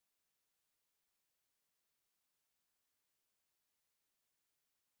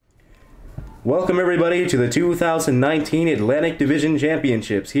Welcome everybody to the 2019 Atlantic Division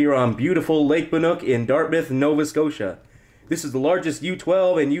Championships here on beautiful Lake Banook in Dartmouth, Nova Scotia. This is the largest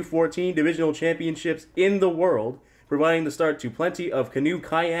U12 and U14 divisional championships in the world, providing the start to plenty of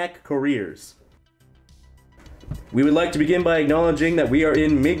canoe-kayak careers. We would like to begin by acknowledging that we are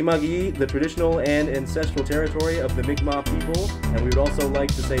in Mi'kmaq, the traditional and ancestral territory of the Mi'kmaq people, and we would also like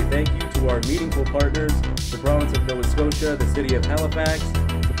to say thank you to our meaningful partners, the province of Nova Scotia, the city of Halifax,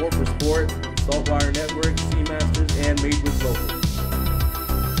 Support for Sport, Saltwire Network, Seamasters, and Made with Local.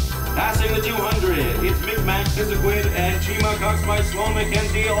 Passing the 200, it's Mi'kmaq, Pisiquid, and Chima Cox by Sloan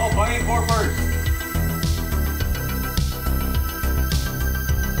McKenzie, all fighting for first.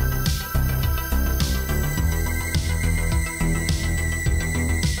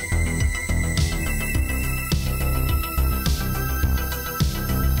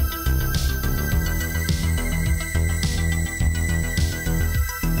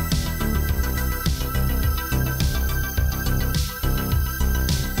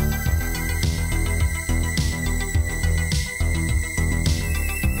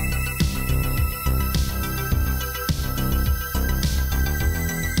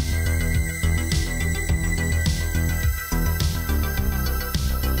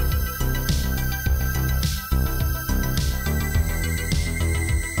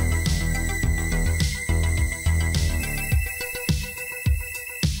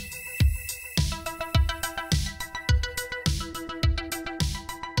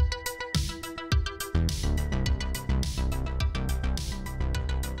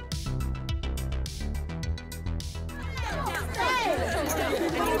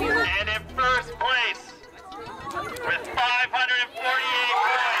 And in first place, with 550